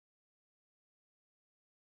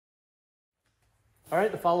All right,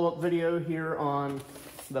 the follow-up video here on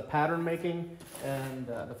the pattern making and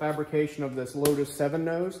the fabrication of this Lotus 7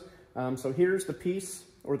 nose. So here's the piece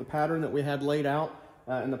or the pattern that we had laid out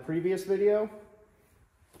in the previous video.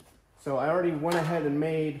 So I already went ahead and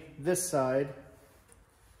made this side.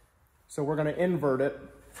 So we're gonna invert it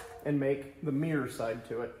and make the mirror side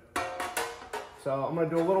to it. So I'm gonna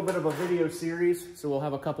do a little bit of a video series. So we'll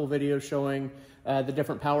have a couple videos showing the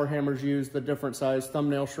different power hammers used, the different size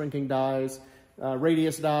thumbnail shrinking dies,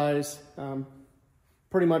 radius dies,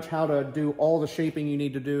 pretty much how to do all the shaping you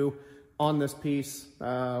need to do on this piece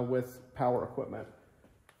with power equipment.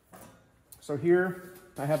 So here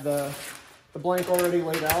I have the blank already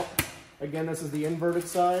laid out. Again, this is the inverted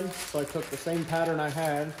side. So I took the same pattern I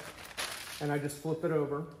had and I just flip it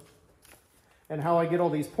over. And how I get all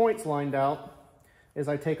these points lined out is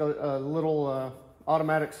I take a little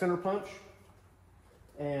automatic center punch,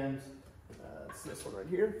 and it's this one right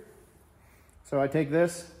here. So I take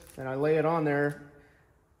this and I lay it on there,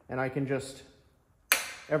 and I can just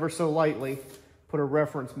ever so lightly put a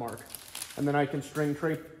reference mark. And then I can string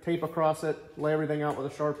tape across it, lay everything out with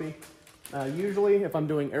a Sharpie. Usually if I'm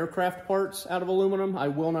doing aircraft parts out of aluminum, I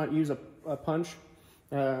will not use a punch.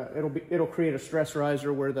 It'll create a stress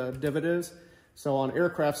riser where the divot is. So on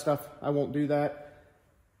aircraft stuff, I won't do that.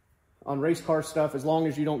 On race car stuff, as long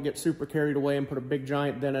as you don't get super carried away and put a big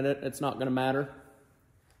giant dent in it, it's not gonna matter.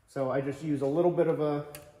 So I just use a little bit of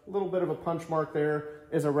a punch mark there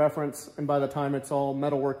as a reference, and by the time it's all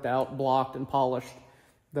metal worked out, blocked and polished,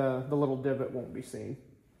 the little divot won't be seen.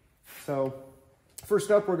 So first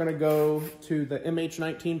up, we're gonna go to the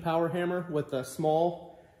MH19 power hammer with the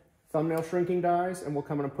small thumbnail shrinking dies, and we'll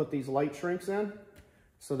come in and put these light shrinks in.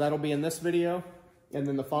 So that'll be in this video, and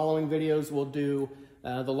then the following videos we'll do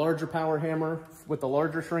the larger power hammer with the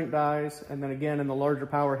larger shrink dies, and then again in the larger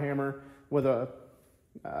power hammer with a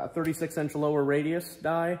 36-inch lower radius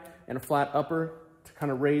die and a flat upper to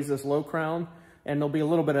kind of raise this low crown. And there'll be a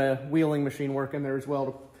little bit of wheeling machine work in there as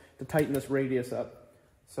well to tighten this radius up.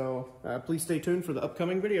 So please stay tuned for the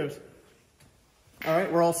upcoming videos. All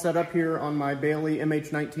right, we're all set up here on my Bailey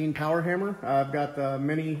MH19 power hammer. I've got the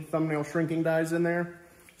mini thumbnail shrinking dies in there.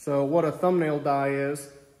 So what a thumbnail die is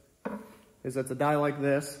it's a die like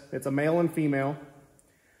this. It's a male and female.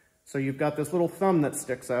 So you've got this little thumb that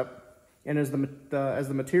sticks up, and as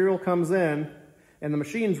the material comes in and the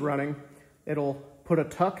machine's running, it'll put a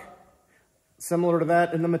tuck similar to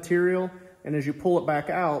that in the material, and as you pull it back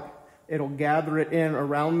out, it'll gather it in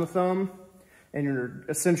around the thumb, and you're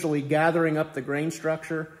essentially gathering up the grain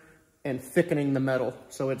structure and thickening the metal.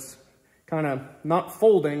 So it's kind of not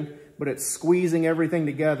folding, but it's squeezing everything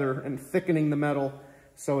together and thickening the metal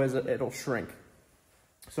so as it'll shrink.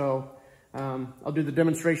 So I'll do the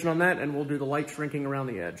demonstration on that, and we'll do the light shrinking around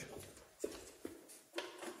the edge.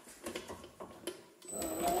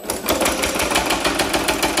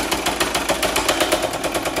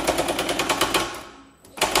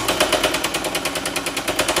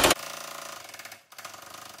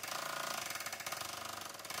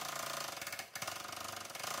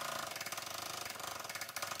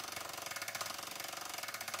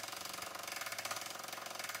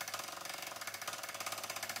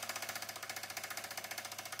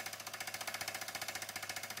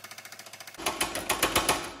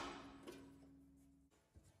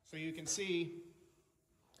 So you can see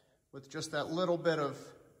with just that little bit of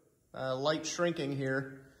light shrinking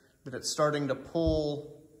here that it's starting to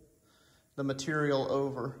pull the material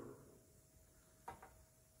over.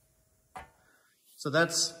 So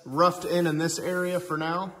that's roughed in this area for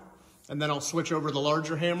now, and then I'll switch over to the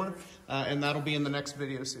larger hammer, and that'll be in the next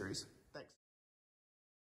video series.